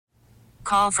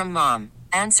Call from mom.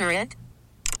 Answer it.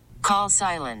 Call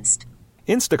silenced.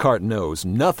 Instacart knows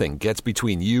nothing gets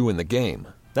between you and the game.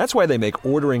 That's why they make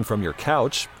ordering from your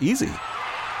couch easy.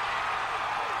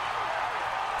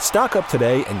 Stock up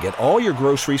today and get all your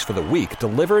groceries for the week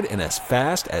delivered in as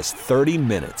fast as 30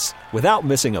 minutes without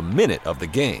missing a minute of the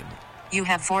game. You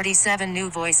have 47 new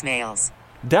voicemails.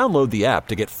 Download the app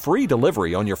to get free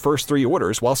delivery on your first 3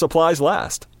 orders while supplies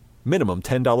last. Minimum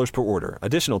 $10 per order.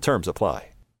 Additional terms apply.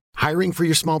 Hiring for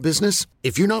your small business?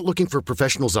 If you're not looking for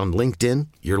professionals on LinkedIn,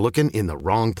 you're looking in the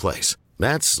wrong place.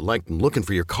 That's like looking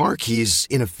for your car keys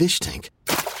in a fish tank.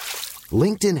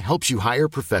 LinkedIn helps you hire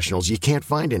professionals you can't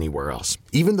find anywhere else,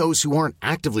 even those who aren't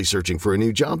actively searching for a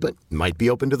new job but might be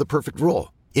open to the perfect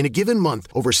role. In a given month,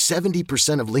 over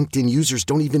 70% of LinkedIn users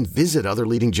don't even visit other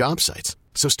leading job sites.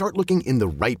 So start looking in the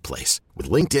right place. With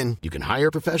LinkedIn, you can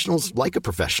hire professionals like a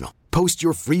professional. Post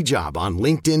your free job on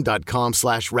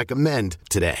linkedin.com/recommend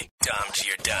today. Dom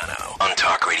Giordano on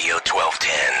Talk Radio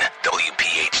 1210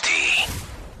 WPHT.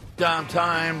 Dom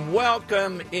time.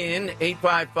 Welcome in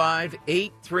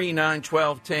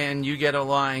 855-839-1210. You get a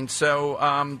line.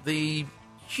 So the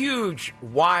huge,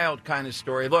 wild kind of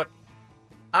story. Look,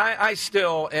 I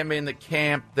still am in the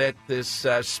camp that this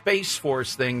Space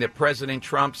Force thing that President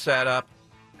Trump set up,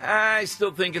 I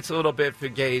still think it's a little bit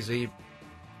fugazi.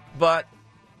 But,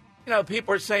 you know,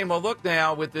 people are saying, well, look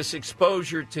now, with this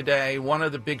exposure today, one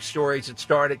of the big stories that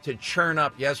started to churn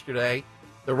up yesterday,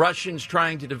 the Russians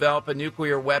trying to develop a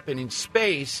nuclear weapon in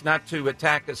space, not to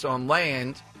attack us on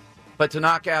land, but to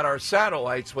knock out our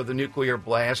satellites with a nuclear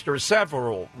blast or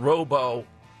several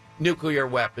robo-nuclear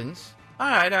weapons.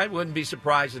 All right, I wouldn't be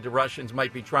surprised if the Russians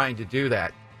might be trying to do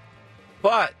that.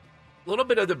 But a little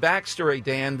bit of the backstory,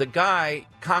 Dan. The guy,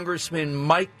 Congressman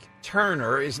Mike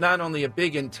Turner, is not only a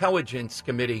big intelligence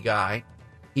committee guy,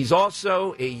 he's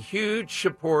also a huge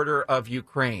supporter of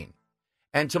Ukraine.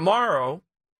 And tomorrow,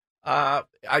 I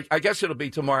guess it'll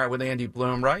be tomorrow with Andy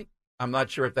Bloom, right? I'm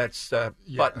not sure if that's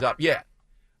buttoned up yet.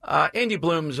 Andy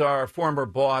Bloom's our former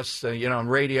boss, on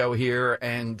radio here,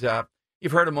 and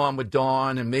you've heard him on with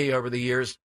Dawn and me over the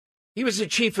years. He was the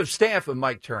chief of staff of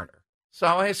Mike Turner. So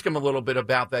I'll ask him a little bit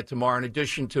about that tomorrow, in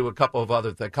addition to a couple of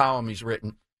other columns he's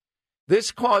written.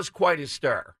 This caused quite a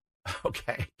stir,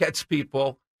 okay? Gets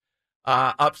people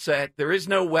upset. There is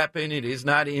no weapon. It is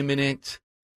not imminent,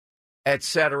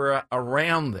 etc.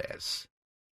 around this.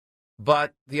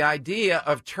 But the idea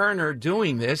of Turner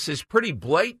doing this is pretty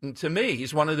blatant to me.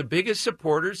 He's one of the biggest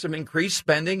supporters of increased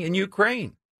spending in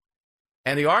Ukraine.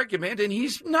 And the argument, and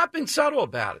he's not been subtle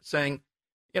about it, saying,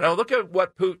 look at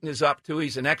what Putin is up to.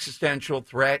 He's an existential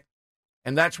threat,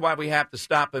 and that's why we have to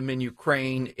stop him in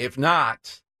Ukraine. If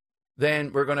not,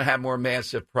 then we're going to have more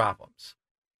massive problems.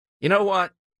 You know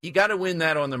what? You got to win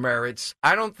that on the merits.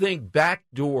 I don't think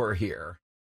backdoor here,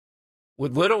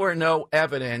 with little or no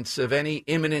evidence of any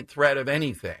imminent threat of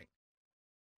anything,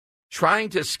 trying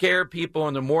to scare people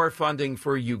into more funding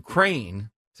for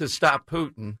Ukraine to stop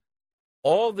Putin,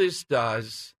 all this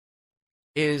does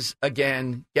is,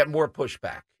 again, get more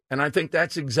pushback. And I think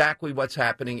that's exactly what's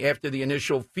happening after the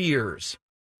initial fears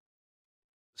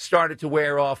started to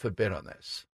wear off a bit on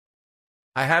this.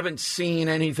 I haven't seen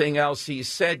anything else he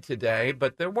said today,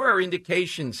 but there were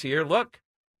indications here. Look,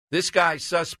 this guy's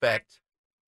suspect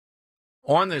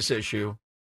on this issue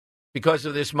because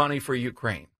of this money for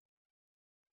Ukraine.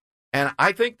 And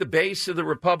I think the base of the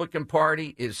Republican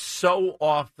Party is so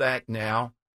off that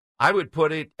now. I would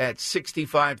put it at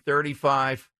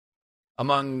 65-35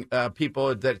 among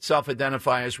people that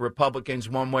self-identify as Republicans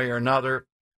one way or another.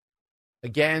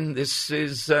 Again, this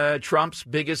is Trump's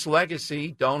biggest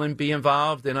legacy. Don't be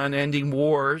involved in unending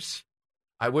wars.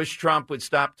 I wish Trump would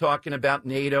stop talking about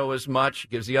NATO as much.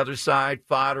 Gives the other side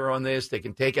fodder on this. They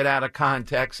can take it out of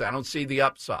context. I don't see the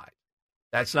upside.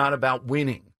 That's not about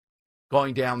winning,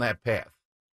 going down that path.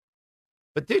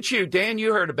 But did you, Dan,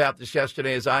 you heard about this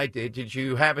yesterday as I did. Did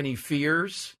you have any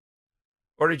fears?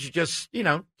 Or did you just,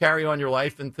 carry on your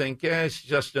life and think, it's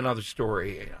just another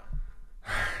story?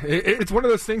 It's one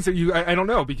of those things that I don't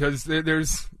know, because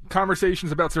there's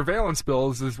conversations about surveillance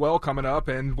bills as well coming up,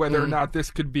 and whether or not this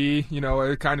could be,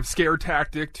 a kind of scare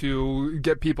tactic to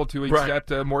get people to accept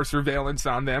more surveillance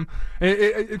on them.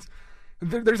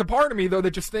 There's a part of me, though,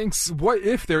 that just thinks, what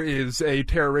if there is a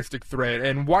terroristic threat?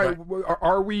 And why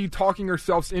are we talking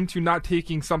ourselves into not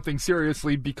taking something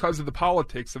seriously because of the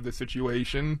politics of the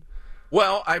situation?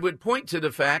 Well, I would point to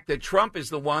the fact that Trump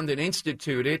is the one that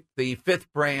instituted the fifth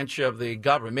branch of the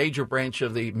government, major branch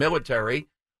of the military,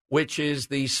 which is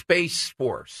the Space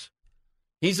Force.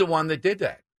 He's the one that did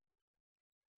that.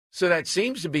 So that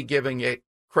seems to be giving it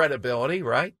credibility,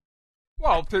 right?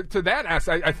 Well, to that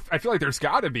aspect, I feel like there's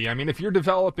got to be. I mean, if you're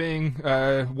developing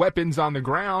weapons on the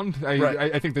ground,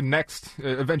 I think the next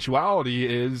eventuality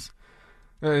is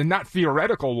not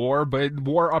theoretical war, but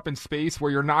war up in space where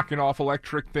you're knocking off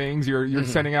electric things, you're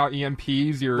sending out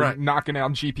EMPs, you're knocking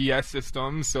out GPS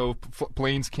systems so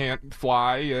planes can't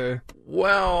fly.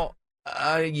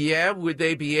 Yeah, would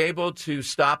they be able to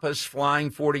stop us flying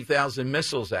 40,000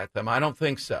 missiles at them? I don't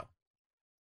think so.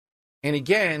 And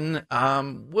again,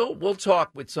 we'll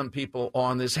talk with some people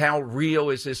on this. How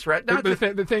real is this threat?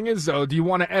 The thing is, though, do you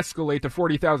want to escalate to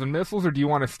 40,000 missiles, or do you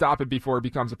want to stop it before it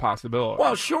becomes a possibility?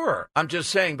 Well, sure. I'm just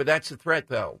saying, but that's the threat,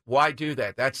 though. Why do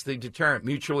that? That's the deterrent,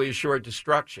 mutually assured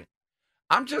destruction.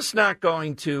 I'm just not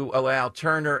going to allow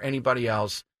Turner or anybody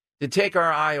else to take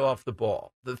our eye off the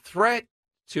ball. The threat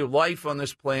to life on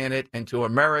this planet and to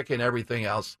America and everything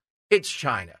else, it's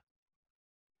China.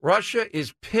 Russia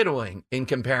is piddling in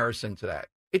comparison to that.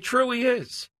 It truly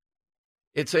is.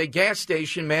 It's a gas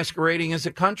station masquerading as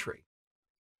a country.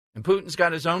 And Putin's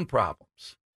got his own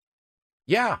problems.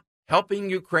 Yeah, helping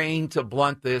Ukraine to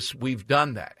blunt this, we've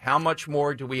done that. How much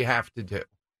more do we have to do?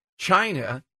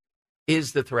 China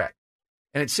is the threat.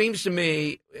 And it seems to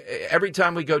me, every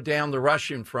time we go down the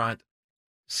Russian front,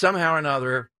 somehow or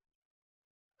another,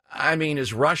 I mean,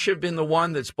 has Russia been the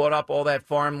one that's bought up all that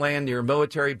farmland near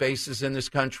military bases in this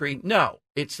country? No,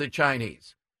 it's the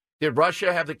Chinese. Did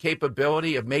Russia have the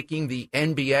capability of making the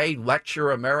NBA lecture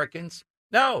Americans?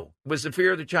 No, it was the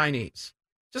fear of the Chinese.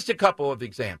 Just a couple of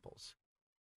examples.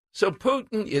 So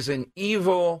Putin is an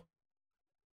evil,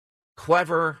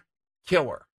 clever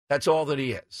killer. That's all that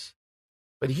he is.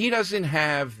 But he doesn't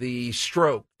have the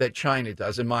stroke that China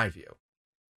does, in my view.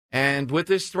 And with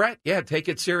this threat, yeah, take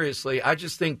it seriously. I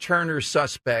just think Turner's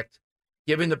suspect,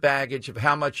 given the baggage of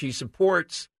how much he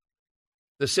supports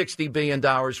the $60 billion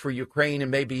for Ukraine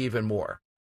and maybe even more.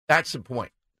 That's the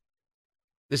point.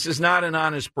 This is not an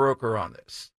honest broker on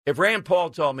this. If Rand Paul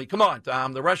told me, come on,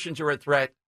 Tom, the Russians are a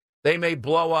threat, they may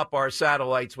blow up our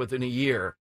satellites within a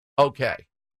year, okay.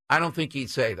 I don't think he'd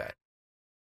say that.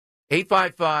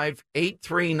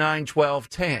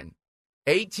 855-839-1210.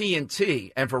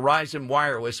 AT&T and Verizon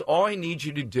Wireless, all I need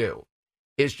you to do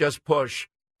is just push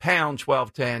pound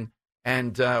 1210,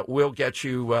 and we'll get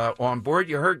you on board.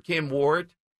 You heard Kim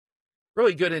Ward,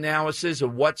 really good analysis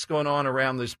of what's going on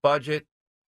around this budget.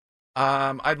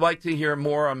 I'd like to hear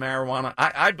more on marijuana.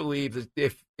 I believe that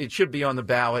if it should be on the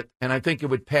ballot, and I think it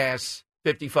would pass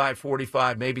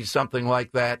 55-45, maybe something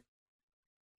like that.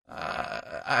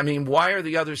 I mean, why are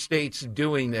the other states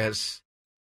doing this,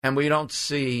 and we don't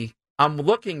see... I'm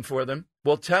looking for them.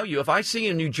 We'll tell you, if I see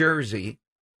in New Jersey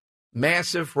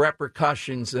massive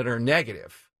repercussions that are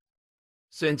negative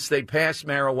since they passed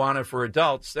marijuana for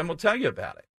adults, then we'll tell you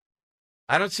about it.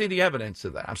 I don't see the evidence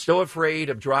of that. I'm still afraid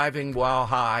of driving while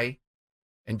high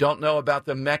and don't know about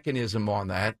the mechanism on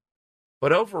that.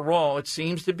 But overall, it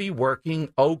seems to be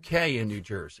working okay in New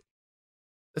Jersey.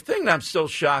 The thing that I'm still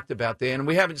shocked about, Dan, and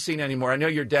we haven't seen anymore, I know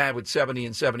your dad with 70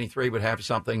 and 73 would have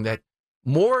something that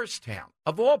Morristown,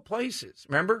 of all places,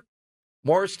 remember?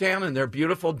 Morristown and their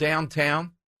beautiful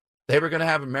downtown, they were going to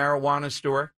have a marijuana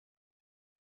store.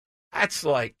 That's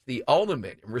like the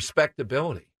ultimate in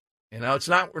respectability. You know,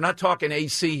 we're not talking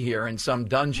AC here in some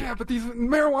dungeon. Yeah, but these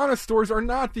marijuana stores are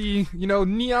not the,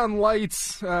 neon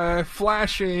lights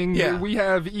flashing, we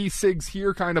have e-cigs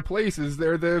here kind of places.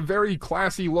 They're the very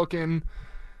classy looking...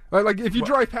 Like, if you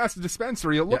drive past the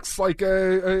dispensary, it looks like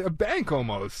a bank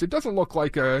almost. It doesn't look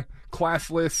like a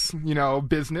classless,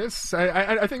 business.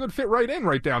 I think it would fit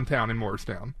right downtown in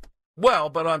Morristown. Well,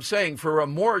 but I'm saying for a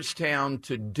Morristown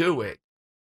to do it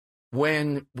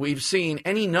when we've seen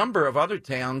any number of other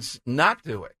towns not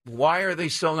do it, why are they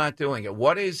still not doing it?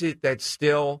 What is it that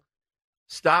still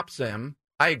stops them?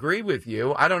 I agree with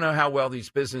you. I don't know how well these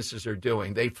businesses are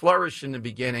doing. They flourished in the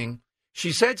beginning.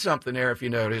 She said something there, if you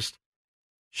noticed.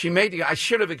 I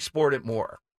should have explored it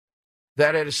more,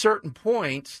 that at a certain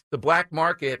point, the black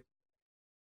market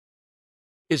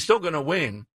is still going to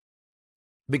win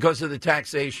because of the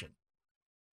taxation.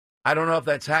 I don't know if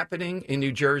that's happening in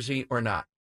New Jersey or not.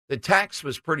 The tax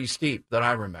was pretty steep that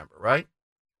I remember, right?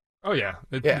 Oh, yeah.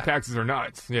 The taxes are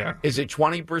nuts, yeah. Is it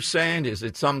 20%? Is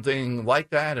it something like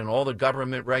that? And all the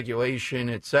government regulation,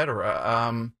 et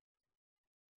cetera.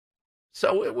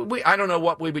 So I don't know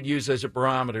what we would use as a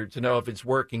barometer to know if it's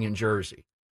working in Jersey.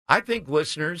 I think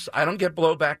listeners, I don't get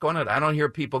blowback on it. I don't hear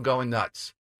people going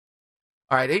nuts.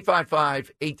 All right,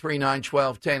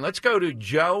 855-839-1210. Let's go to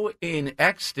Joe in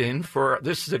Exton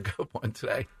this is a good one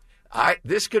today.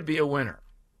 This could be a winner.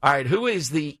 All right, who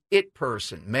is the it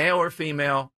person, male or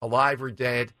female, alive or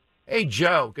dead? Hey,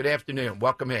 Joe, good afternoon.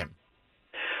 Welcome in.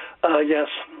 Yes.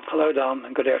 Hello, Dom,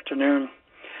 and good afternoon.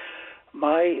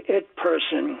 My it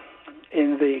person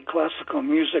in the classical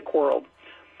music world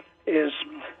is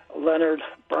Leonard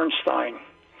Bernstein.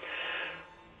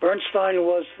 Bernstein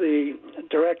was the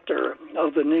director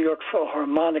of the New York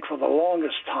Philharmonic for the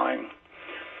longest time,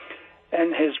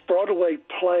 and his Broadway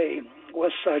play,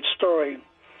 West Side Story,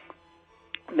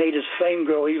 made his fame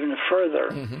go even further,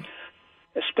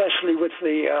 especially with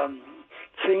the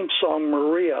theme song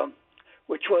Maria,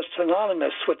 which was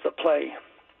synonymous with the play.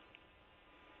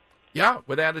 Yeah,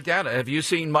 without a doubt. Have you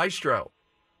seen Maestro?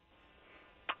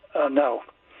 No.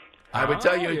 I would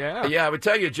tell you, I would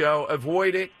tell you, Joe,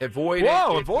 avoid it. Avoid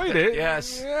it.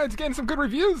 Yes. Yeah, it's getting some good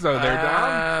reviews, though, there,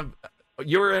 Dom.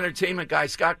 Your entertainment guy,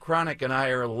 Scott Cronick, and I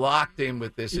are locked in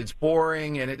with this. It's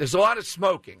boring, and there's a lot of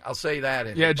smoking. I'll say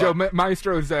that. Joe,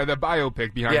 Maestro's the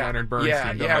biopic behind Leonard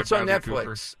Bernstein. Yeah, it's on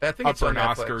Netflix. I think it's on Netflix.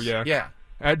 Oscar, yeah. Yeah.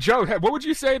 Joe, what would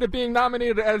you say to being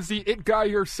nominated as the it guy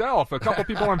yourself? A couple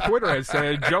people on Twitter have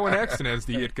said Joe and Exton as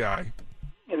the it guy.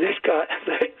 The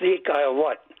it guy of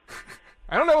what?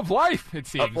 I don't know, of life, it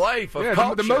seems. Of life, of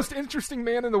culture. The most interesting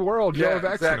man in the world, Joe of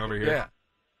Exton over here. Yeah.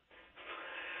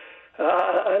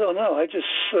 I don't know. I just,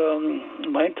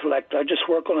 my intellect, I just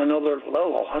work on another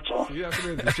level, that's all. See, that's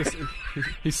what it is.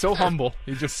 He's so humble.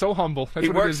 He's just so humble. That's he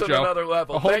what works it is, on Joe. Another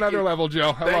level. A whole other level,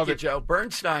 Joe. I love it. Joe.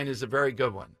 Bernstein is a very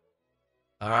good one.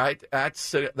 All right,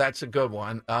 that's a good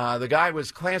one. The guy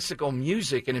was classical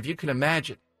music, and if you can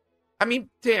imagine, I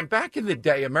mean, damn, back in the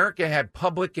day, America had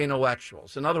public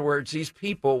intellectuals. In other words, these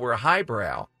people were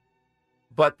highbrow,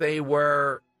 but they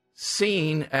were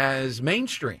seen as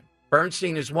mainstream.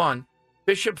 Bernstein is one.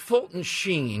 Bishop Fulton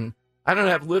Sheen, I don't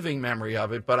have living memory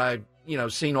of it, but I've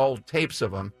seen old tapes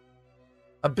of him.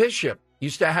 A bishop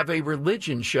used to have a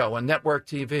religion show on network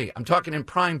TV. I'm talking in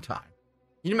prime time.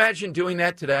 Can you imagine doing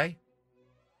that today?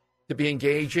 To be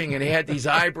engaging, and he had these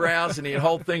eyebrows and he had a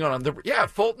whole thing on him.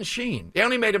 Fulton Sheen. They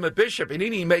only made him a bishop. He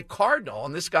didn't even make cardinal,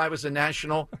 and this guy was a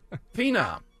national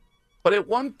phenom. But at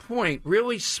one point,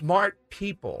 really smart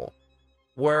people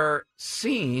were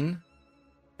seen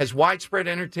as widespread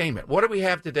entertainment. What do we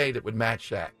have today that would match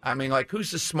that? I mean, like,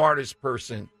 who's the smartest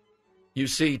person you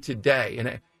see today?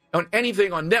 And on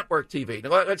anything on network TV,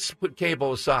 let's put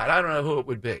cable aside. I don't know who it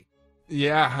would be.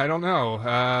 Yeah, I don't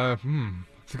know.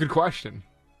 It's a good question.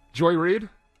 Joy Reid?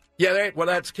 Yeah,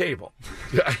 that's cable.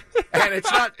 And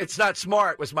it's not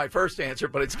smart was my first answer,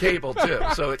 but it's cable too.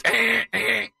 So it's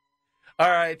All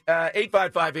right,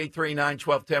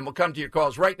 855-839-1210. We'll come to your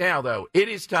calls right now, though. It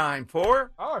is time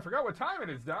for... Oh, I forgot what time it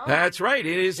is, Dom. That's right.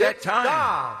 It is that time.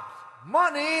 Dom's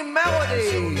Money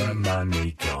Melody.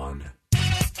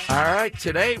 All right,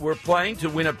 today we're playing to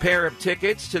win a pair of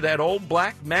tickets to that old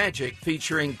Black Magic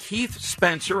featuring Keith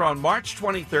Spencer on March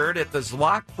 23rd at the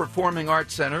Zlock Performing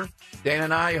Arts Center. Dan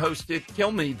and I hosted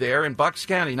Kill Me there in Bucks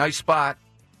County. Nice spot.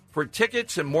 For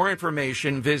tickets and more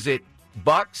information, visit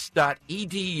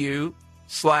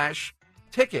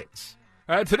bucks.edu/tickets.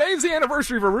 Today's the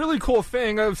anniversary of a really cool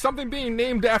thing, of something being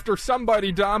named after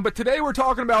somebody, Dom, but today we're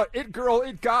talking about it girl,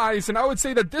 it guys, and I would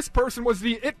say that this person was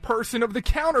the it person of the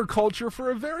counterculture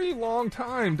for a very long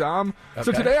time, Dom. Okay.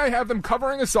 So today I have them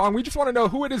covering a song. We just want to know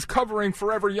who it is covering,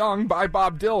 Forever Young by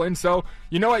Bob Dylan. So,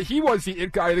 you know what, he was the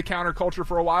it guy of the counterculture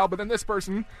for a while, but then this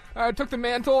person took the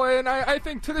mantle, and I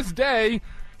think to this day,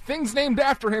 things named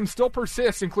after him still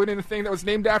persist, including the thing that was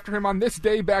named after him on this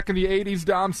day back in the 80s,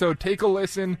 Dom. So take a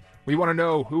listen. We want to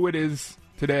know who it is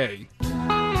today.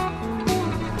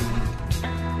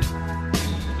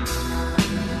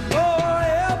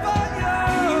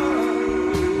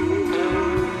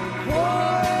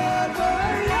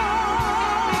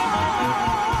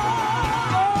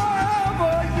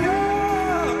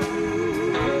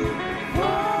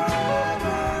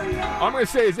 I'm going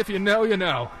to say, as if you know, you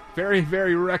know. Very,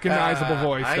 very recognizable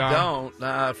voice, I Dom.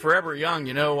 don't. Forever Young,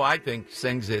 I think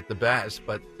sings it the best,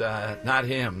 but not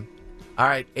him. All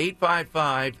right,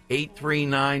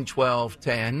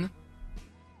 855-839-1210.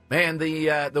 Man,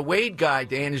 the Wade guy,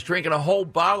 Dan, is drinking a whole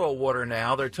bottle of water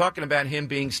now. They're talking about him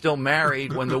being still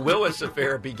married when the Willis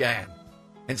affair began.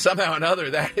 And somehow or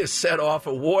another, that has set off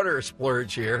a water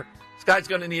splurge here. This guy's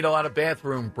going to need a lot of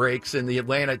bathroom breaks in the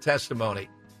Atlanta testimony.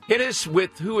 Hit us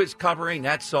with who is covering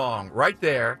that song right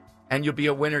there, and you'll be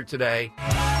a winner today.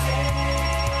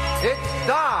 It's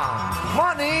Dom's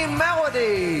Money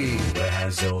Melody.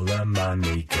 Where's all the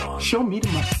money gone? Show me the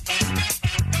money.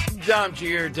 Dom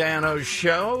Giordano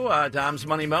Show, Dom's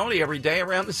Money Melody, every day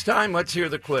around this time. Let's hear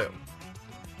the clue.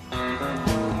 May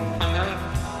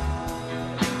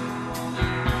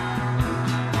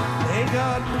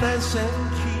God bless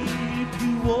and keep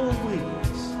you always.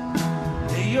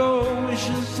 May your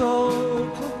wishes all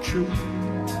come true.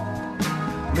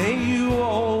 may you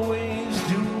always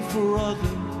do for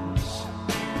others,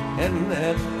 and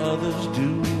let others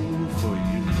do for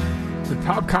you. The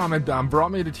top comment, Dom,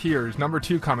 brought me to tears. Number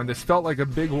 2 comment, this felt like a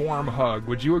big warm hug.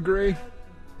 Would you agree?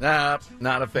 Nah,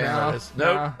 not a fan of this.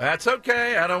 Nope, that's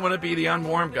okay. I don't want to be the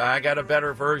unwarm guy. I got a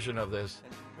better version of this.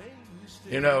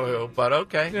 You know who, but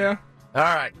okay. Yeah. All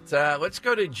right, let's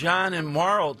go to John in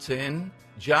Marlton.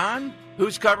 John,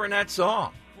 who's covering that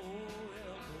song?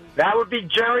 That would be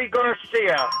Jerry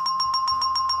Garcia.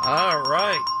 All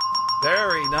right.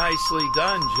 Very nicely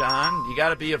done, John. You got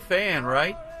to be a fan,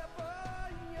 right?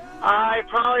 I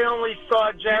probably only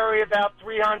saw Jerry about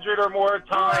 300 or more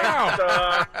times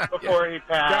before he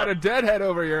passed. Got a deadhead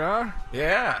over here, huh?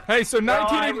 Yeah. Hey, so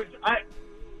 1980...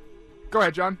 Go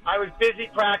ahead, John. I was busy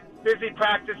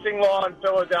practicing law in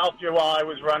Philadelphia while I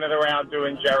was running around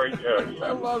doing Jerry, too.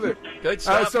 I love it. Good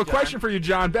stuff, So John. question for you,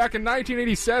 John. Back in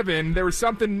 1987, there was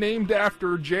something named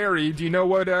after Jerry. Do you know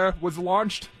what was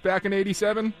launched back in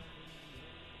 87?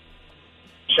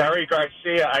 Jerry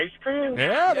Garcia ice cream?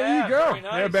 Yeah, there you go. very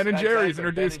nice. Yeah, Ben and That's Jerry's excellent.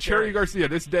 introduced Ben and Jerry Garcia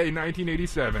this day,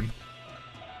 1987.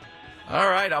 All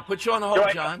right, I'll put you on hold,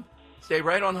 John. Stay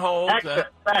right on hold. Excellent.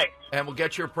 Thanks. And we'll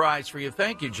get your prize for you.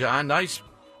 Thank you, John. Nice.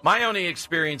 My only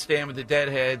experience, Dan, with the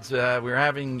Deadheads, we were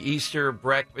having Easter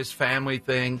breakfast family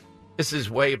thing. This is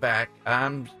way back.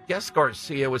 I guess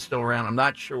Garcia was still around. I'm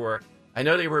not sure. I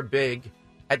know they were big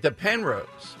at the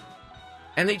Penrose.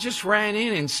 And they just ran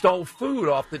in and stole food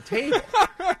off the table.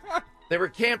 They were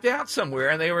camped out somewhere,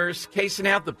 and they were casing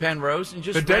out the Penrose and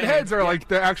just The Deadheads are like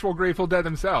the actual Grateful Dead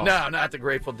themselves. No, not the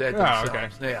Grateful Dead themselves. Okay.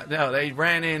 Yeah, no, they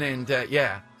ran in and,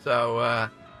 So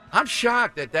I'm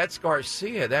shocked that that's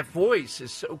Garcia. That voice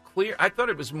is so clear. I thought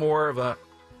it was more of a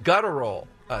guttural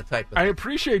type of I thing.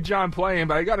 appreciate John playing,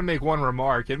 but I got to make one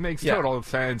remark. It makes total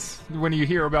sense when you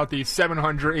hear about these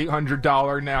 $700,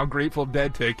 $800 now Grateful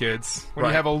Dead tickets. When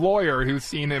you have a lawyer who's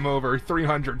seen him over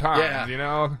 300 times, you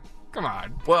know? Come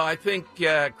on. Well, I think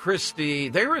Christie,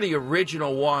 they were the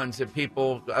original ones that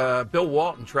people, Bill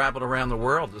Walton traveled around the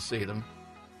world to see them.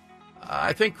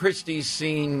 I think Christie's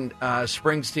seen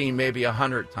Springsteen maybe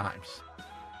 100 times.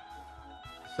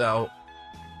 So,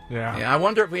 I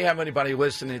wonder if we have anybody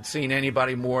listening that's seen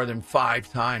anybody more than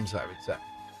 5 times, I would say.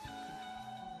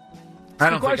 I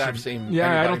don't think I've seen anybody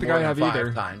I don't think more I than have 5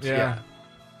 either. times. Yeah.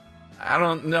 I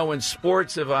don't know in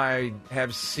sports if I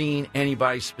have seen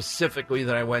anybody specifically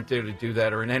that I went there to do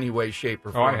that or in any way, shape,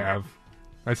 or form. Oh, I have.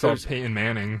 I saw Peyton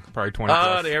Manning probably 20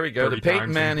 Oh, there we go. The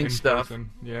Peyton Manning stuff. Person.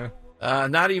 Yeah.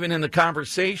 Not even in the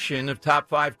conversation of top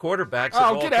 5 quarterbacks.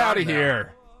 Oh, get out of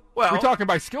here. Well, we're talking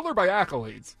by skill or by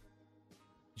accolades?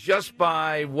 Just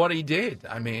by what he did.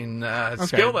 I mean,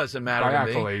 skill doesn't matter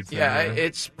by to accolades, me. then,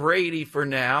 It's Brady for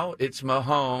now. It's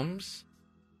Mahomes.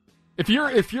 If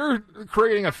you're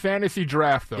creating a fantasy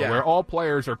draft, though, where all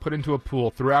players are put into a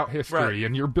pool throughout history,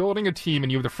 and you're building a team,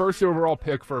 and you have the first overall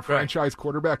pick for a franchise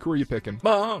quarterback, who are you picking?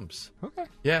 Mahomes. Okay.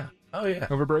 Yeah. Oh, yeah.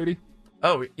 Over Brady?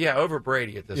 Oh, yeah, over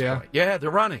Brady at this point. Yeah,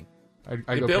 they're running.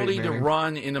 The ability to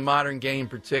run in the modern game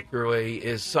particularly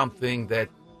is something that,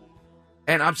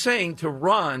 and I'm saying to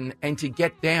run and to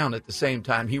get down at the same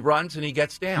time. He runs and he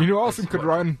gets down. You know who else could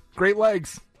run? Great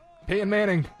legs. Peyton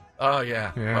Manning. Oh,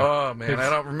 yeah. Oh, man, I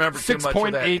don't remember too much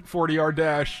of that. 6.8 40-yard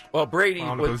dash. Well, Brady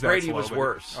was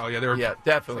worse. Oh, yeah, they were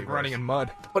definitely running in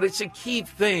mud. But it's a key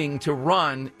thing to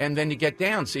run and then to get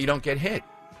down so you don't get hit.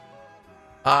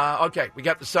 Okay, we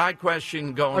got the side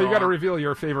question going on. Oh, you got to reveal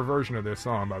your favorite version of this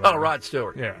song, by the way. Oh, Rod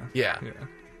Stewart. Yeah.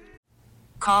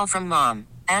 Call from mom.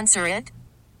 Answer it.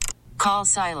 Call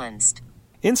silenced.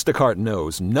 Instacart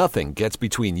knows nothing gets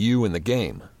between you and the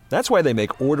game. That's why they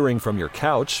make ordering from your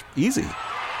couch easy.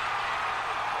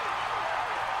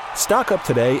 Stock up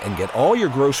today and get all your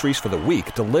groceries for the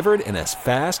week delivered in as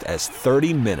fast as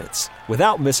 30 minutes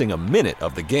without missing a minute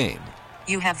of the game.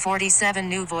 You have 47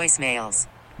 new voicemails.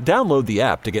 Download the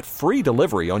app to get free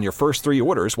delivery on your first 3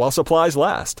 orders while supplies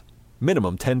last.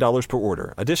 Minimum $10 per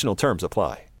order. Additional terms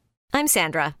apply. I'm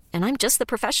Sandra, and I'm just the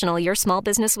professional your small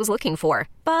business was looking for.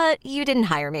 But you didn't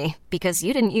hire me because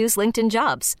you didn't use LinkedIn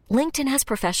Jobs. LinkedIn has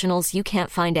professionals you can't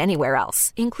find anywhere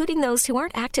else, including those who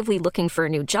aren't actively looking for a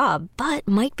new job, but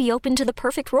might be open to the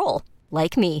perfect role,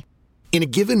 like me. In a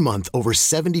given month, over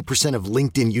 70% of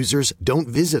LinkedIn users don't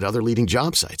visit other leading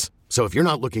job sites. So if you're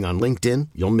not looking on LinkedIn,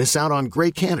 you'll miss out on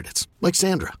great candidates like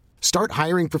Sandra. Start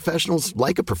hiring professionals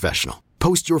like a professional.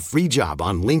 Post your free job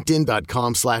on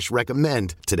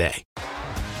linkedin.com/recommend today.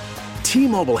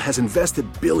 T-Mobile has invested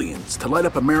billions to light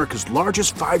up America's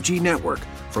largest 5G network,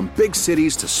 from big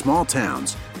cities to small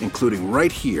towns, including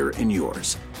right here in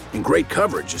yours. And great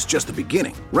coverage is just the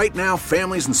beginning. Right now,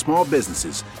 families and small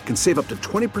businesses can save up to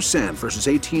 20% versus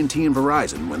AT&T and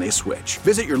Verizon when they switch.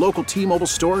 Visit your local T-Mobile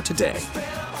store today.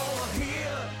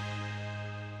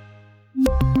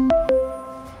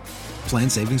 Plan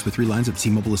savings with 3 lines of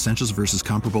T-Mobile Essentials versus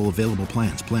comparable available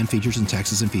plans. Plan features and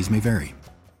taxes and fees may vary.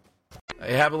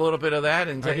 I have a little bit of that,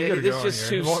 and it's just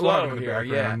too slow here.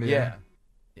 Yeah.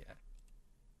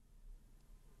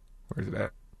 Where's it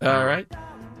at? All right.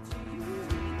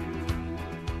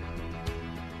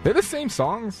 They're the same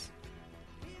songs.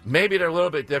 Maybe they're a little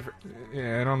bit different.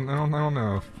 Yeah, I don't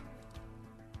know.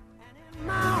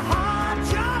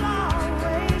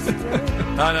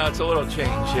 Oh, no, it's a little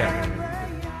change, yeah.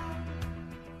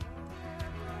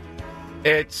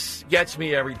 It gets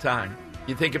me every time.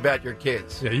 You think about your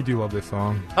kids. Yeah, you do love this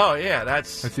song. Oh, yeah,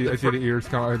 that's... I see the tears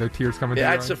coming to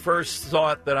yeah, that's the first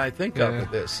thought that I think of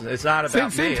with this. It's not about me.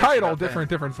 Same title,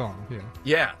 different song.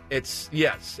 Yeah, it's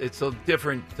a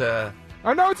different...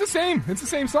 Oh, no, it's the same. It's the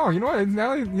same song. You know what?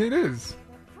 Now it is.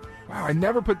 Wow, I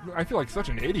feel like such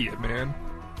an idiot, man.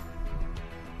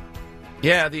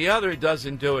 Yeah, the other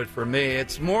doesn't do it for me.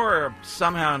 It's more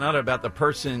somehow or another about the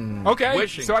person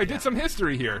wishing. So I did some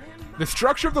history here. The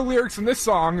structure of the lyrics in this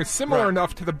song is similar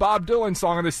enough to the Bob Dylan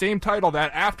song of the same title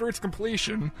that after its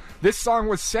completion, this song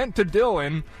was sent to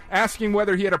Dylan asking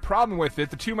whether he had a problem with it.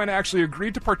 The two men actually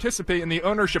agreed to participate in the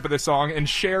ownership of the song and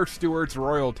share Stewart's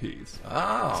royalties.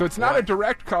 Oh, so it's not a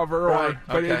direct cover,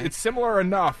 but it's similar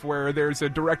enough where there's a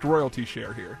direct royalty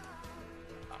share here.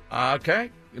 Okay.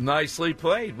 Nicely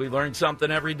played. We learn something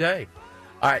every day.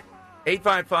 All right.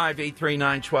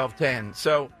 855-839-1210.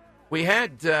 So we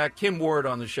had Kim Ward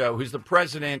on the show, who's the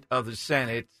president of the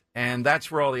Senate, and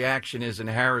that's where all the action is in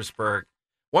Harrisburg.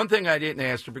 One thing I didn't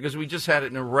ask her, because we just had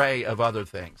an array of other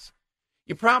things.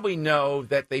 You probably know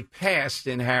that they passed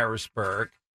in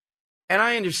Harrisburg, and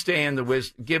I understand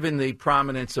given the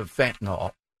prominence of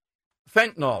fentanyl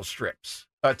strips,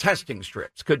 testing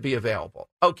strips could be available.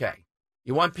 Okay.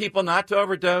 You want people not to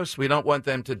overdose? We don't want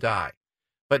them to die.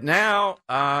 But now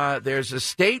there's a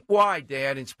statewide,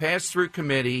 Dad, it's passed through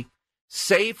committee,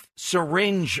 safe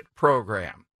syringe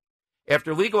program.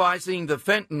 After legalizing the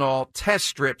fentanyl test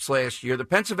strips last year, the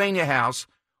Pennsylvania House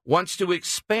wants to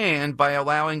expand by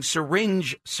allowing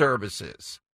syringe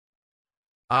services.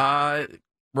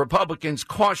 Republicans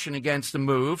caution against the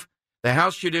move. The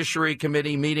House Judiciary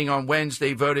Committee meeting on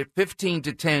Wednesday voted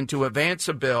 15-10 to advance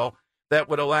a bill that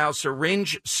would allow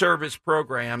syringe service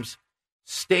programs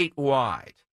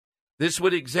statewide. This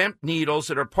would exempt needles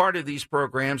that are part of these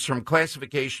programs from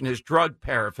classification as drug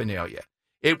paraphernalia.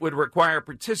 It would require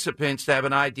participants to have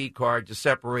an ID card to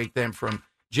separate them from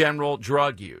general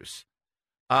drug use.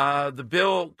 The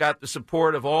bill got the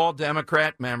support of all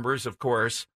Democrat members, of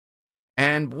course.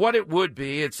 And what it would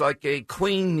be, it's like a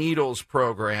clean needles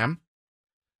program.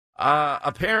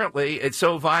 Apparently, it's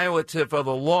so violative of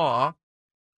the law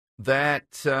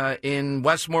that in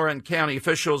Westmoreland County,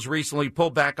 officials recently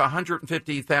pulled back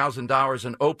 $150,000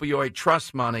 in opioid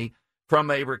trust money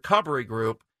from a recovery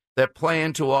group that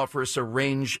planned to offer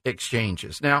syringe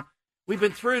exchanges. Now, we've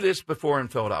been through this before in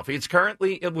Philadelphia. It's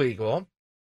currently illegal.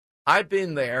 I've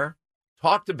been there,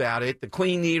 talked about it, the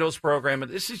Clean Needles program.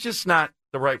 This is just not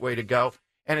the right way to go.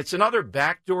 And it's another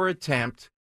backdoor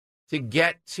attempt to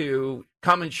get to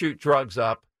come and shoot drugs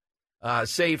up.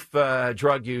 Safe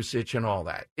drug usage and all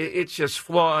that. It's just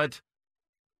flawed.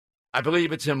 I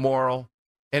believe it's immoral,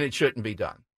 and it shouldn't be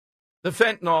done. The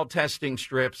fentanyl testing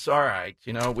strips, all right,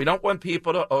 we don't want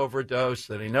people to overdose,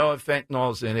 that they know if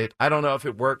fentanyl's in it. I don't know if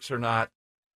it works or not.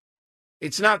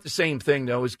 It's not the same thing,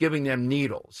 though, as giving them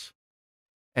needles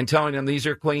and telling them these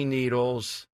are clean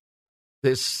needles,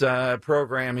 this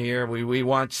program here, we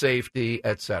want safety,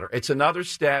 et cetera. It's another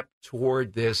step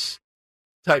toward this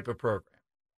type of program.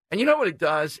 And you know what it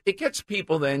does? It gets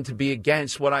people then to be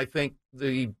against what I think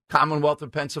the Commonwealth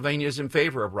of Pennsylvania is in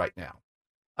favor of right now.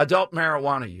 Adult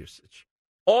marijuana usage.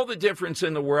 All the difference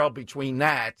in the world between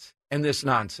that and this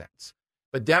nonsense.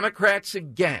 But Democrats,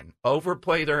 again,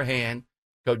 overplay their hand,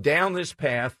 go down this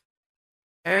path,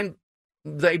 and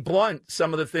they blunt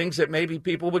some of the things that maybe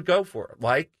people would go for,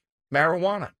 like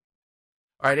marijuana.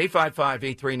 All right,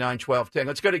 855-839-1210.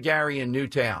 Let's go to Gary in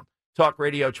Newtown. Talk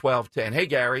Radio 1210. Hey,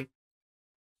 Gary.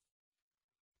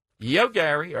 Yo,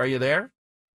 Gary, are you there?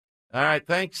 All right,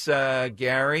 thanks,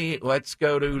 Gary. Let's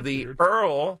go to the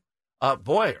Earl.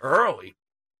 Early.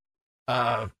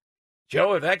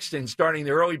 Joe of Exton starting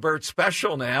the early bird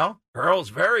special now. Earl's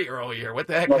very early here. What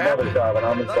the heck happened?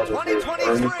 The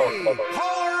 2023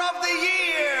 Caller of the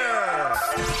Year.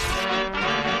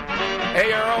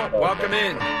 Hey, Earl, welcome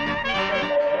in.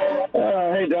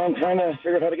 Hey, Don, trying to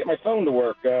figure out how to get my phone to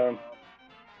work.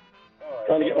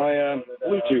 Trying to get my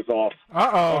Bluetooth off.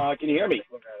 Uh-oh. Can you hear me?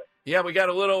 Yeah, we got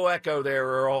a little echo there,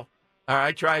 Earl. All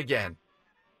right, try again.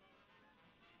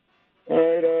 All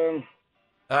right.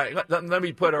 All right, let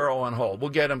me put Earl on hold. We'll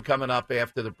get him coming up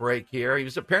after the break here. He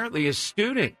was apparently a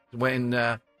student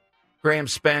when Graham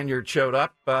Spaniard showed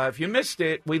up. If you missed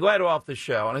it, we led off the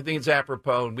show, and I think it's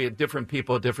apropos, and we had different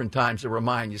people at different times to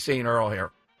remind you, seeing Earl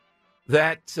here,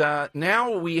 that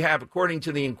now we have, according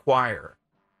to the Inquirer,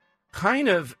 kind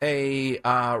of a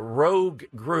rogue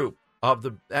group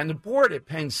and the board at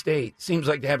Penn State seems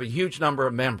like they have a huge number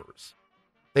of members.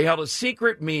 They held a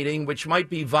secret meeting, which might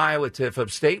be violative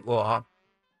of state law,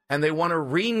 and they want to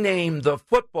rename the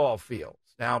football fields.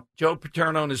 Now, Joe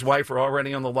Paterno and his wife are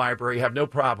already on the library, have no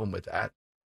problem with that.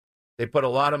 They put a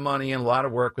lot of money and a lot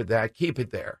of work with that. Keep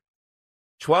it there.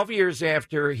 12 years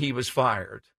after he was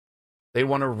fired, they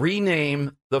want to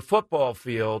rename the football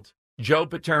field Joe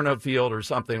Paterno Field or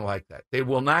something like that. They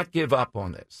will not give up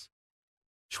on this.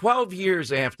 12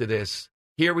 years after this,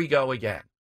 here we go again.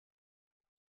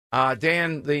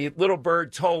 Dan, the little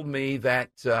bird told me that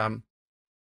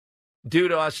due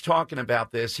to us talking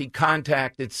about this, he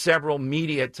contacted several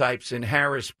media types in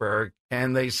Harrisburg,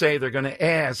 and they say they're going to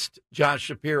ask Josh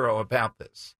Shapiro about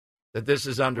this, that this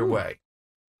is underway.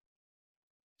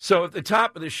 So at the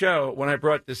top of the show, when I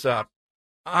brought this up,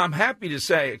 I'm happy to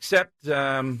say, except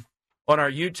on our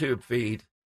YouTube feed,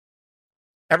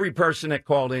 every person that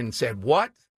called in said,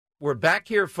 what? We're back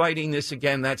here fighting this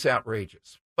again. That's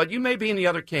outrageous. But you may be in the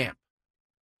other camp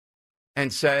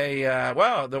and say,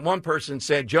 well, the one person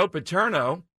said Joe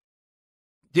Paterno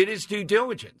did his due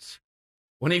diligence.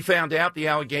 When he found out the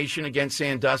allegation against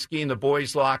Sandusky in the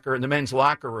boys' locker, in the men's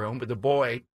locker room with the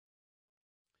boy,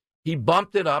 he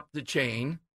bumped it up the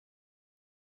chain.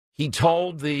 He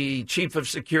told the chief of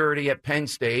security at Penn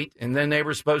State, and then they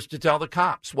were supposed to tell the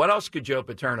cops. What else could Joe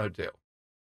Paterno do?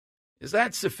 Is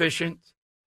that sufficient?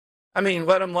 I mean,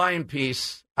 let him lie in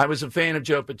peace. I was a fan of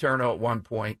Joe Paterno at one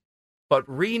point. But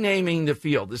renaming the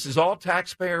field, this is all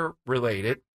taxpayer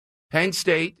related. Penn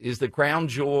State is the crown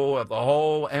jewel of the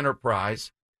whole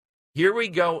enterprise. Here we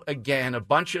go again, a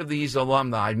bunch of these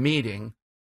alumni meeting.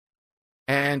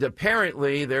 And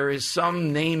apparently there is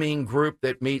some naming group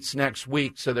that meets next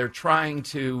week, so they're trying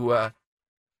to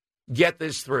get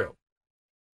this through.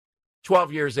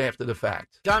 12 years after the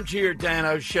fact. Dom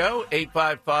Giordano Show,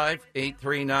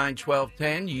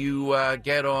 855-839-1210. You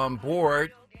get on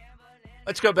board.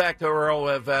 Let's go back to Earl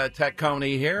of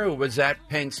Tacony here, who was at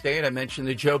Penn State. I mentioned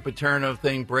the Joe Paterno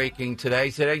thing breaking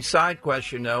today. Today's side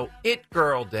question, though, It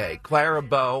Girl Day. Clara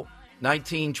Bow,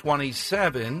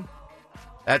 1927.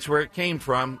 That's where it came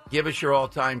from. Give us your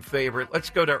all-time favorite. Let's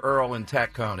go to Earl in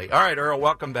Tacony. All right, Earl,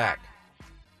 welcome back.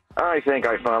 I think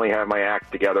I finally have my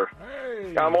act together.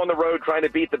 Hey. I'm on the road trying to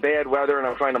beat the bad weather, and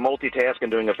I'm trying to multitask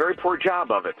and doing a very poor job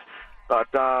of it. But,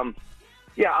 I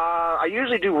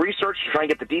usually do research to try and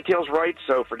get the details right,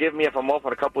 so forgive me if I'm off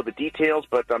on a couple of the details,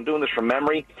 but I'm doing this from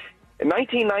memory. In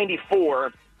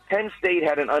 1994, Penn State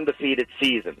had an undefeated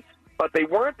season, but they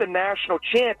weren't the national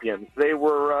champions. They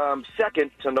were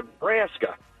second to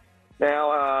Nebraska.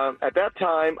 Now, at that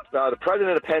time, the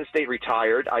president of Penn State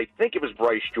retired. I think it was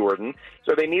Bryce Jordan.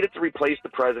 So they needed to replace the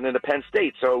president of Penn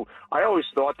State. So I always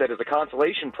thought that as a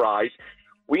consolation prize,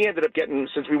 we ended up getting,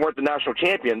 since we weren't the national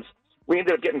champions, we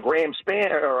ended up getting Graham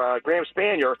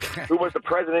Spanier, who was the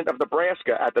president of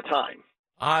Nebraska at the time.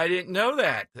 I didn't know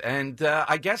that. And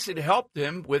I guess it helped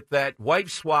him with that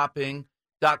wife-swapping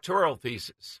doctoral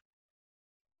thesis.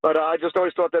 But I just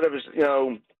always thought that it was,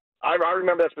 I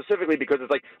remember that specifically because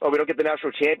it's like, we don't get the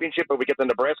national championship, but we get the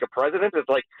Nebraska president. It's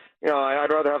like,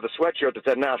 I'd rather have the sweatshirt that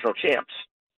said national champs.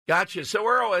 Gotcha. So,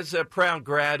 Earl, as a proud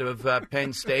grad of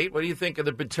Penn State, what do you think of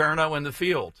the Paterno in the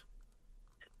field?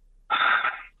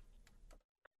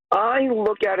 I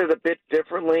look at it a bit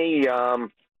differently. I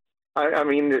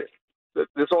mean,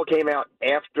 this all came out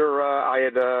after I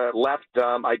had left.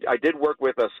 I did work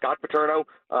with Scott Paterno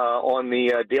on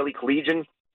the Daily Collegian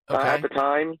at the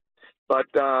time. But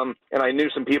and I knew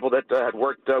some people that had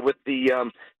worked with the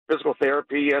physical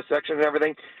therapy section and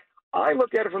everything. I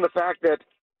look at it from the fact that,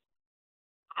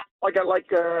 kind of like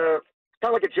a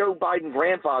Joe Biden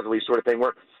grandfatherly sort of thing,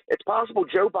 where it's possible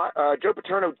Joe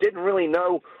Paterno didn't really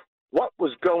know what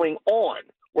was going on.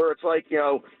 Where it's like,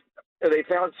 they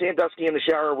found Sandusky in the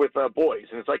shower with boys,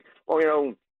 and it's like,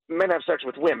 men have sex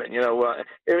with women. It was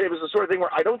the sort of thing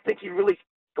where I don't think he really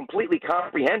completely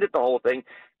comprehended the whole thing,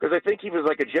 because I think he was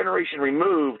like a generation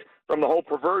removed from the whole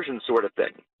perversion sort of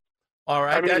thing. All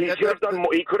right. I mean, he could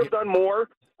have done more.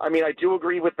 I mean, I do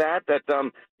agree with that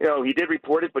he did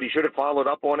report it, but he should have followed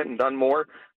up on it and done more.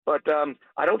 But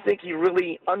I don't think he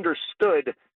really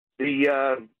understood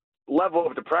the level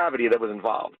of depravity that was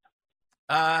involved.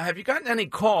 Have you gotten any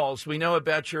calls? We know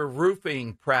about your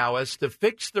roofing prowess to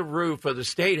fix the roof of the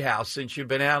State House since you've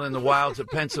been out in the wilds of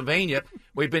Pennsylvania.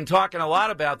 We've been talking a lot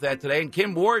about that today, and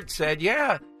Kim Ward said,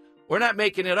 yeah, we're not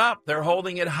making it up. They're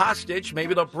holding it hostage.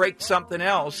 Maybe they'll break something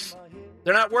else.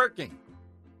 They're not working.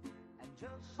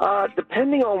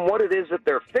 Depending on what it is that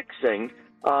they're fixing,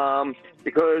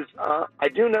 because I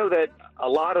do know that a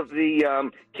lot of the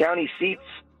county seats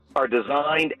are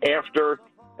designed after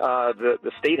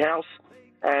the State House.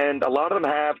 And a lot of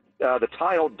them have the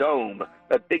tile dome,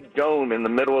 that big dome in the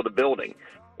middle of the building.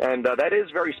 And that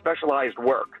is very specialized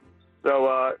work.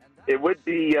 So it would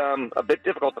be a bit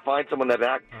difficult to find someone that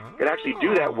can actually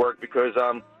do that work because,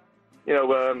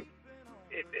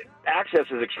 access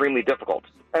is extremely difficult.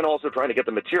 And also trying to get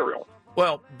the material.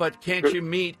 Well, but can't you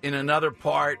meet in another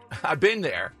part? I've been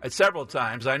there several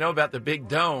times. I know about the big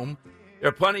dome. There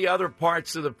are plenty of other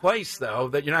parts of the place, though,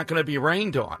 that you're not going to be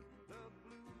rained on.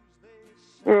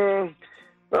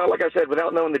 Like I said,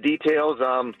 without knowing the details,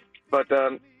 but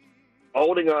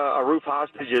holding a roof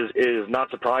hostage is not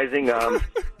surprising.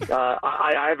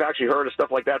 I've actually heard of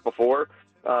stuff like that before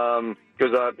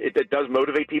because it does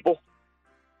motivate people.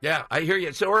 Yeah, I hear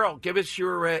you. So, Earl, give us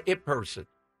your it person.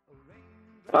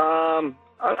 I'm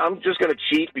just going to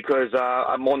cheat because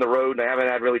I'm on the road and I haven't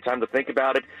had really time to think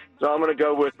about it. So I'm going to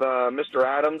go with Mr.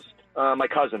 Adams, my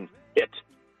cousin, it.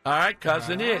 All right,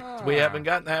 cousin it. We haven't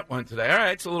gotten that one today. All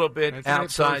right, it's a little bit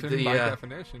outside the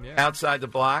definition, yeah. Outside the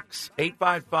blocks.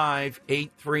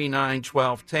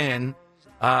 855-839-1210.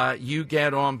 You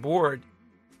get on board.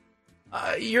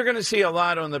 You're going to see a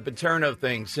lot on the Paterno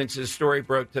thing since his story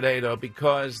broke today, though,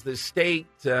 because the state,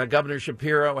 Governor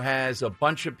Shapiro has a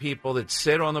bunch of people that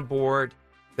sit on the board.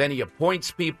 Then he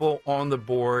appoints people on the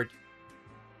board.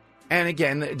 And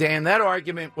again, Dan, that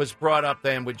argument was brought up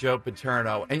then with Joe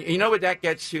Paterno. And you know what that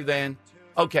gets to then?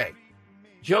 Okay,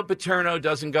 Joe Paterno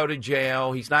doesn't go to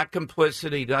jail. He's not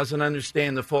complicit. He doesn't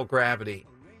understand the full gravity.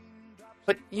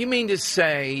 But you mean to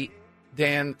say,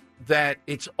 Dan, that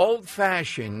it's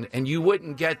old-fashioned and you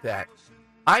wouldn't get that?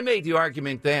 I made the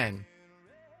argument then,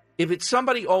 if it's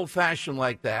somebody old-fashioned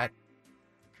like that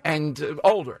and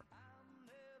older,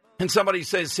 and somebody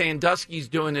says Sandusky's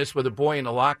doing this with a boy in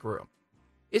the locker room,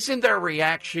 isn't their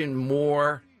reaction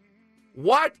more,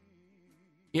 what?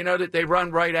 You know, that they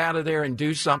run right out of there and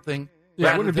do something?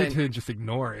 Yeah, it wouldn't be to just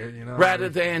ignore it, you know? Rather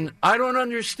than, I don't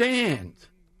understand.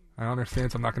 I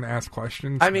understand, so I'm not going to ask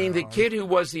questions. I mean, the kid who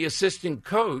was the assistant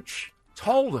coach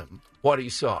told him what he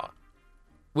saw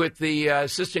with the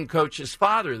assistant coach's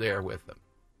father there with him.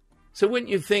 So wouldn't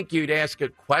you think you'd ask a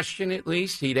question at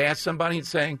least? He'd ask somebody and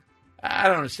saying, I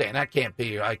don't understand. That can't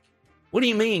be. Like, what do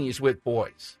you mean he's with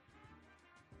boys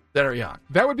that are young?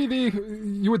 That would be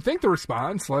you would think the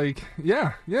response, like,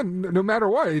 yeah, no matter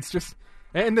what. It's just,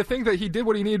 and to think that he did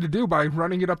what he needed to do by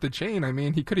running it up the chain, I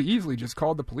mean, he could have easily just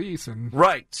called the police and...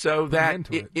 Right, so that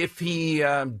if he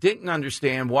didn't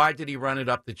understand, why did he run it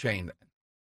up the chain then?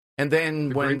 And then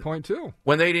great point too.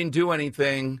 When they didn't do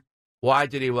anything, why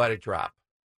did he let it drop?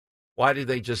 Why did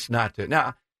they just not do it?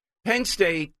 Now, Penn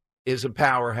State is a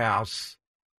powerhouse.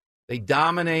 They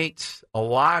dominate a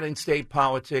lot in state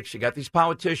politics. You got these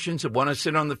politicians that want to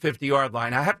sit on the 50-yard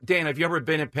line. Dan, have you ever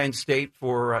been at Penn State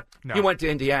for no. You went to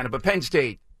Indiana, but Penn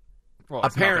State,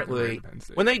 apparently,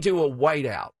 when they do a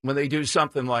whiteout, when they do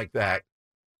something like that,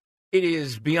 it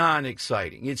is beyond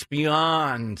exciting. It's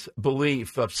beyond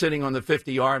belief of sitting on the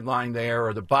 50-yard line there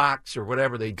or the box or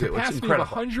whatever they do. Capacity it's incredible.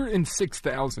 Of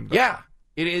 106,000. Yeah,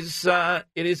 it is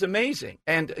amazing.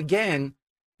 And again,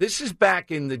 this is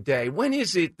back in the day. When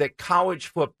is it that college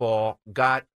football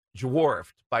got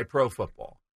dwarfed by pro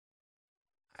football?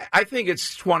 I think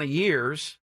it's 20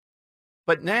 years.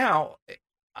 But now,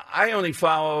 I only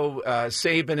follow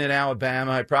Saban in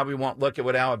Alabama. I probably won't look at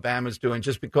what Alabama's doing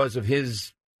just because of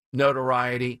his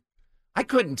notoriety. I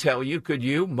couldn't tell you, could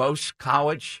you? Most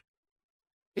college,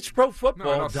 it's pro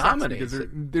football dominates it.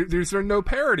 There's no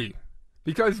parity.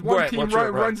 Because one team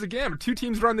runs the gamut. Two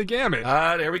teams run the gamut.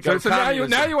 There we go. So now you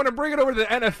want to bring it over to the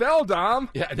NFL, Dom.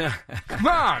 Yeah, no.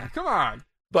 Come on.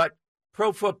 But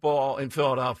pro football in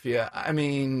Philadelphia, I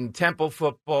mean, Temple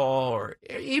football or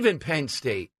even Penn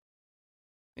State,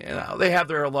 you know, they have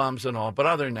their alums and all. But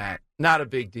other than that, not a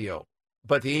big deal.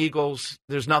 But the Eagles,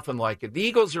 there's nothing like it. The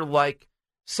Eagles are like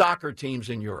soccer teams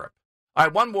in Europe. All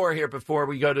right, one more here before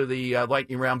we go to the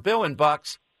lightning round. Bill and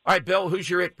Bucks. All right, Bill, who's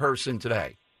your it person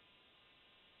today?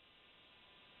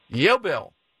 Yo,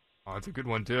 Bill. Oh, that's a good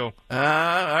one, too. All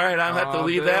right, I'll have to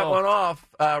leave that one off.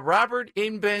 Robert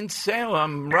in Ben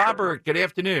Salem. Robert, good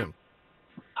afternoon.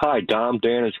 Hi, Dom,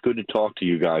 Dan. It's good to talk to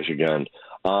you guys again.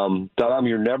 Dom,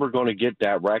 you're never going to get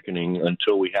that reckoning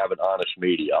until we have an honest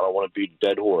media. I don't want to beat a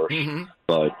dead horse,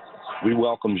 but we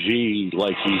welcome Xi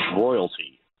like he's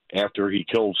royalty after he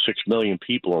killed 6 million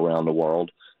people around the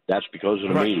world. That's because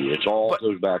of the media. It's all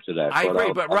goes back to that. I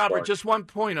agree, but Robert, just one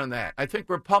point on that. I think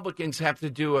Republicans have to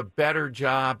do a better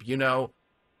job,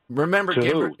 Remember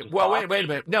Gingrich? Well, wait a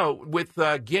minute. No, with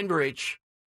Gingrich,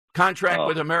 contract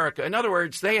with America. In other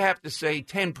words, they have to say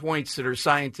 10 points that are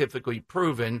scientifically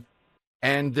proven,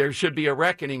 and there should be a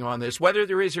reckoning on this. Whether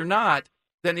there is or not,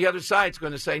 then the other side's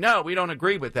going to say, no, we don't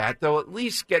agree with that. They'll at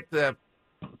least get the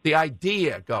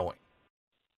idea going.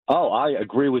 Oh, I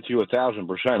agree with you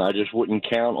 1,000%. I just wouldn't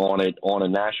count on it on a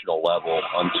national level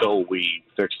until we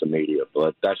fix the media.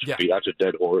 But that's a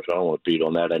dead horse. I don't want to beat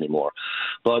on that anymore.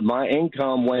 But my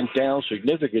income went down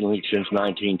significantly since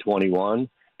 1921,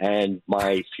 and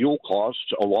my fuel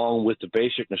costs, along with the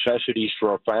basic necessities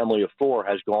for a family of 4,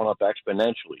 has gone up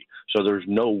exponentially. So there's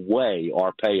no way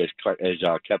our pay is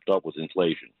kept up with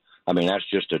inflation. I mean, that's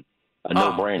just a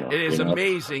no-brainer. It is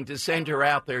amazing to send her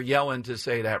out there yelling to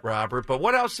say that, Robert. But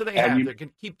what else do they have? They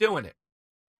can keep doing it.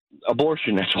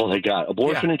 Abortion, that's all they got.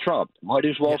 Abortion and Trump. Might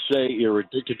as well say you're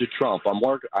addicted to Trump.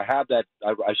 I have that.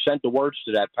 I sent the words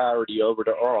to that parody over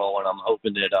to Earl, and I'm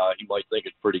hoping that he might think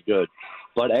it's pretty good.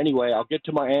 But anyway, I'll get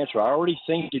to my answer. I already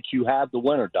think that you have the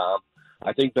winner, Dom.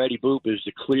 I think Betty Boop is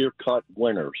the clear-cut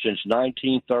winner. Since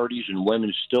 1930s, and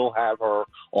women still have her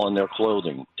on their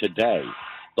clothing today.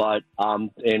 But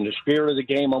in the spirit of the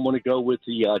game, I'm going to go with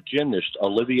the gymnast,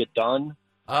 Olivia Dunn.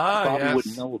 You probably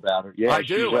wouldn't know about her. Yeah, I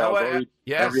do.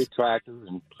 She's very attractive.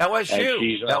 And LSU. And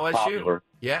she's LSU. popular.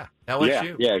 Yeah,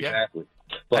 LSU. Yeah, exactly.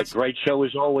 But great show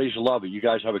as always. Love it. You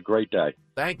guys have a great day.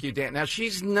 Thank you, Dan. Now,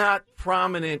 she's not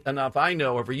prominent enough. I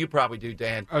know of her. You probably do,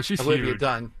 Dan. Oh, she's Olivia huge.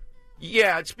 Dunn.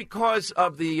 Yeah, it's because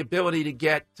of the ability to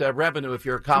get revenue if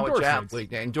you're a college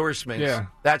athlete. Endorsements. Yeah.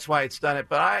 That's why it's done it.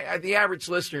 But the average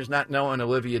listener is not knowing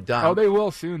Olivia Dunn. Oh, they will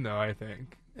soon, though, I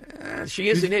think. She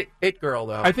is an it girl,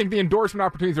 though. I think the endorsement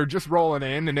opportunities are just rolling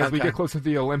in, and as we get closer to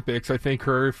the Olympics, I think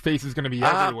her face is going to be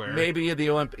everywhere. Maybe at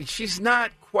the Olympics. She's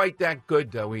not quite that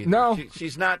good, though, either. No.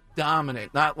 She's not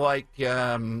dominant. Not like...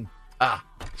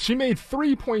 She made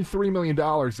 $3.3 million,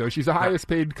 though. She's the highest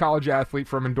paid college athlete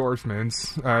from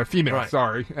endorsements. Female,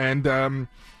 sorry. And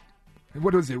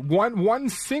what was it? One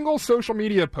single social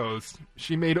media post,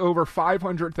 she made over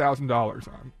 $500,000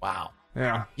 on. Wow.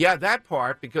 Yeah. Yeah, that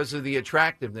part because of the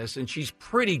attractiveness, and she's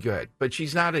pretty good, but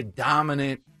she's not a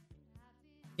dominant.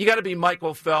 You got to be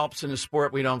Michael Phelps in a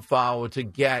sport we don't follow to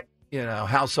get,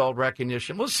 household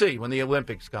recognition. We'll see when the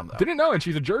Olympics come, though. Didn't know, and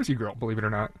she's a Jersey girl, believe it or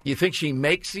not. You think she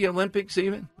makes the Olympics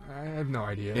even? I have no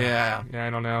idea. Yeah. Yeah, I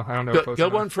don't know.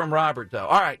 Good one from Robert, though.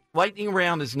 All right, lightning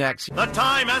round is next. The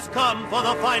time has come for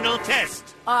the final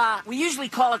test. We usually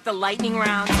call it the lightning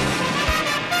round.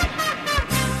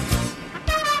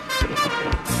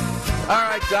 All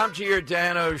right, Dom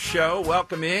Giordano Show.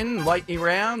 Welcome in. Lightning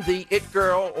round. The It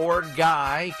Girl or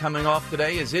Guy coming off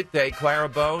today is It Day. Clara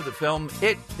Bow, the film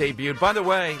It debuted. By the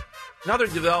way, another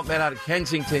development out of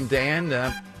Kensington, Dan.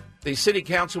 The city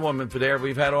councilwoman for there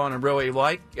we've had on and really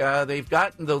like. They've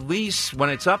gotten the lease when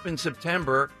it's up in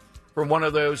September for one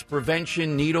of those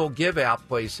prevention needle give-out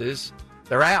places.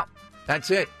 They're out.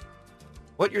 That's it.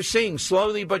 What you're seeing,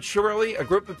 slowly but surely, a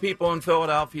group of people in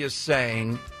Philadelphia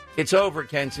saying... It's over,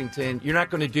 Kensington. You're not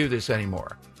going to do this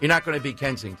anymore. You're not going to be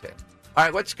Kensington. All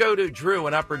right, let's go to Drew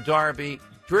in Upper Darby.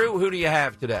 Drew, who do you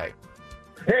have today?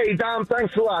 Hey, Dom,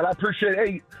 thanks a lot. I appreciate it.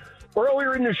 Hey,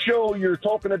 earlier in the show, you're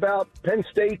talking about Penn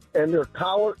State and their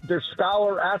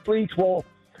scholar athletes. Well,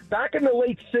 back in the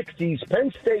late 60s,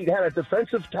 Penn State had a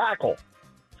defensive tackle,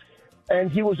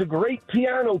 and he was a great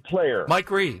piano player.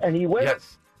 Mike Reed. And he went...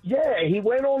 Yes. Yeah, he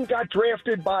went on, got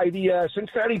drafted by the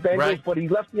Cincinnati Bengals, but he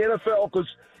left the NFL because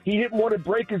he didn't want to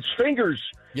break his fingers.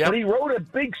 Yep. But he wrote a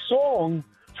big song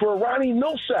for Ronnie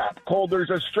Millsap called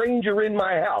There's a Stranger in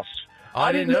My House.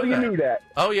 I didn't know you knew that.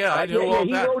 Oh, yeah, I knew all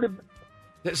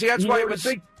that. See, that's why it was...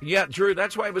 Yeah, Drew,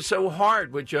 that's why it was so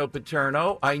hard with Joe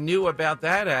Paterno. I knew about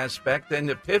that aspect. And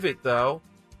the pivot, though,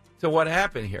 to what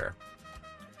happened here.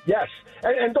 Yes.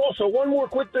 And also, one more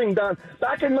quick thing, Don.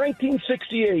 Back in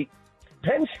 1968...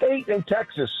 Penn State and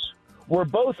Texas were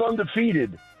both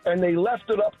undefeated, and they left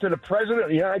it up to the President of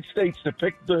the United States to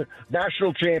pick the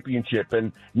national championship,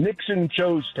 and Nixon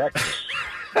chose Texas.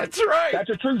 That's right.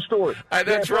 That's a true story.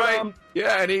 That's right.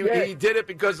 And he did it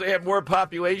because they had more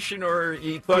population, or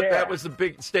he thought that was the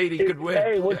big state he could win.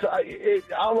 I don't know if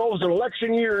it was an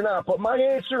election year or not, but my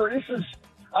answer,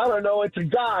 I don't know, it's a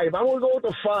guy. I'm going to go with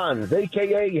the Fonz,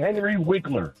 a.k.a. Henry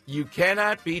Winkler. You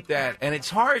cannot beat that. And it's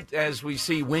hard, as we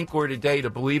see Winkler today, to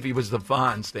believe he was the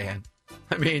Fonz, Dan.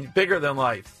 I mean, bigger than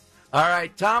life. All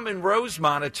right, Tom in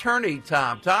Rosemont, attorney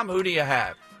Tom. Tom, who do you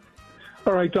have?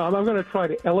 All right, Dom, I'm going to try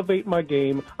to elevate my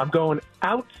game. I'm going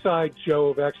outside Joe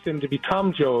of Exton to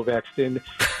become Joe of Exton,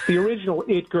 the original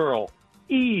It girl,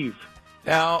 Eve.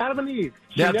 Now, Adam and Eve.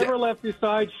 She never left his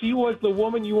side. She was the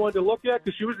woman you wanted to look at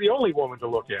because she was the only woman to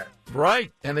look at.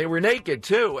 Right, and they were naked,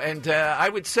 too. And I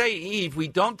would say, Eve, we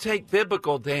don't take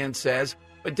biblical, Dan says.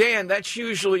 But, Dan, that's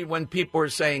usually when people are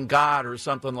saying God or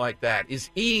something like that. Is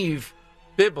Eve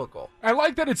biblical? I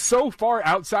like that it's so far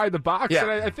outside the box that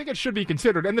I think it should be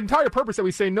considered. And the entire purpose that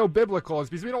we say no biblical is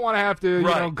because we don't want to have to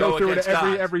go through it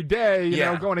every day, you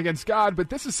know, going against God. But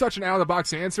this is such an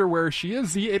out-of-the-box answer where she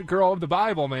is the it girl of the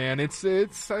Bible, man. It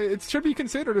should be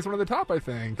considered as one of the top, I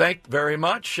think. Thank you very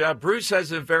much. Bruce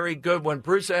has a very good one.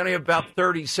 Bruce, I only have about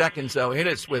 30 seconds, though. Hit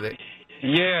us with it.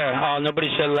 Yeah, nobody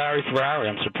said Larry Ferrari.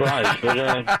 I'm surprised. But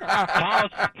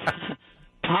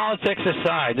politics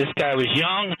aside, this guy was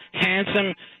young,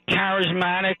 handsome,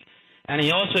 charismatic, and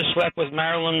he also slept with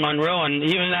Marilyn Monroe, and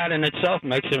even that in itself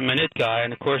makes him an it guy,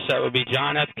 and of course that would be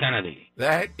John F. Kennedy.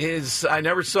 That is, I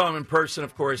never saw him in person,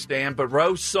 of course, Dan, but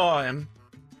Rose saw him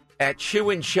at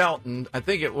Chew in Shelton, I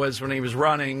think it was when he was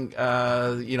running,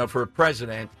 for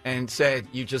president, and said,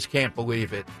 you just can't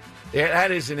believe it.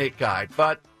 That is an it guy,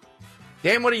 but...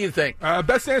 Dan, what do you think?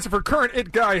 Best answer for current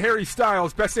it guy, Harry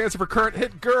Styles. Best answer for current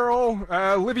hit girl,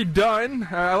 Livy Dunn.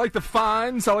 I like the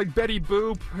Fonz. I like Betty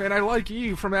Boop. And I like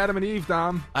Eve from Adam and Eve,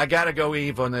 Dom. I got to go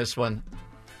Eve on this one.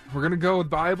 We're going to go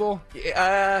with Bible?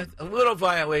 A little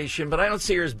violation, but I don't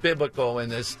see her as biblical in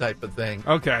this type of thing.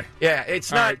 Okay. Yeah,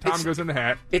 it's all not... Right, Tom goes in the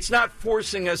hat. It's not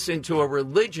forcing us into a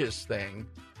religious thing.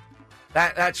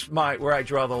 That's where I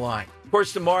draw the line. Of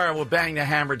course, tomorrow we'll bang the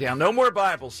hammer down. No more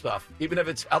Bible stuff, even if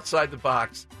it's outside the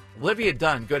box. Olivia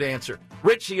Dunn, good answer.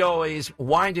 Richie always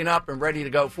winding up and ready to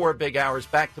go. 4 big hours.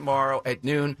 Back tomorrow at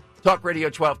noon. Talk Radio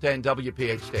 1210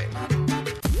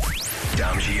 WPHT.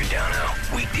 Dom Giordano,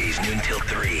 weekdays noon till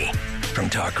 3 from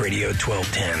Talk Radio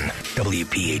 1210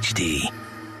 WPHT.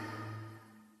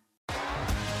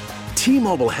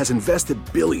 T-Mobile has invested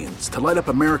billions to light up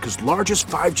America's largest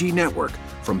 5G network,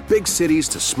 from big cities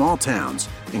to small towns,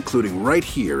 including right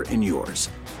here in yours.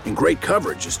 And great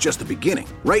coverage is just the beginning.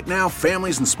 Right now,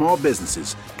 families and small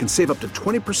businesses can save up to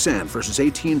 20% versus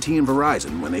AT&T and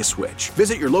Verizon when they switch.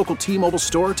 Visit your local T-Mobile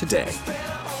store today.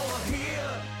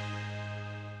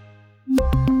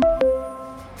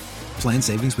 Plan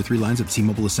savings with 3 lines of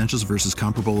T-Mobile Essentials versus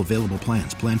comparable available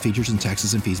plans. Plan features and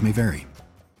taxes and fees may vary.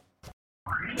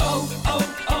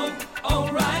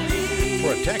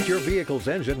 Protect your vehicle's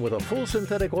engine with a full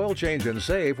synthetic oil change and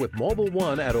save with Mobil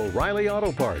 1 at O'Reilly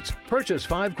Auto Parts. Purchase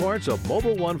 5 quarts of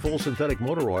Mobil 1 full synthetic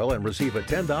motor oil and receive a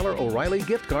 $10 O'Reilly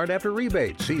gift card after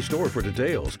rebate. See store for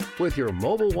details. With your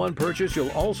Mobil 1 purchase,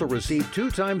 you'll also receive 2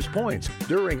 times points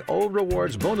during O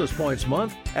Rewards Bonus Points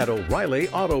Month at O'Reilly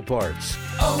Auto Parts.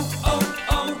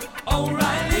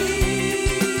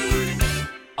 O'Reilly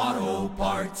Auto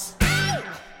Parts.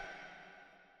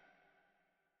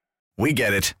 We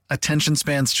get it. Attention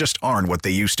spans just aren't what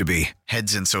they used to be.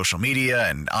 Heads in social media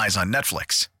and eyes on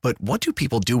Netflix. But what do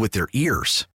people do with their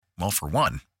ears? Well, for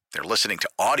one, they're listening to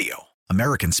audio.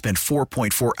 Americans spend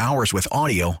 4.4 hours with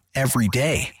audio every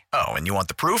day. Oh, and you want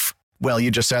the proof? Well, you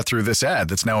just sat through this ad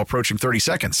that's now approaching 30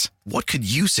 seconds. What could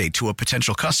you say to a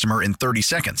potential customer in 30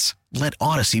 seconds? Let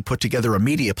Odyssey put together a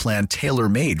media plan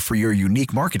tailor-made for your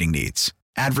unique marketing needs.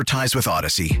 Advertise with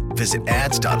Odyssey. Visit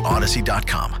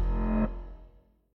ads.odyssey.com.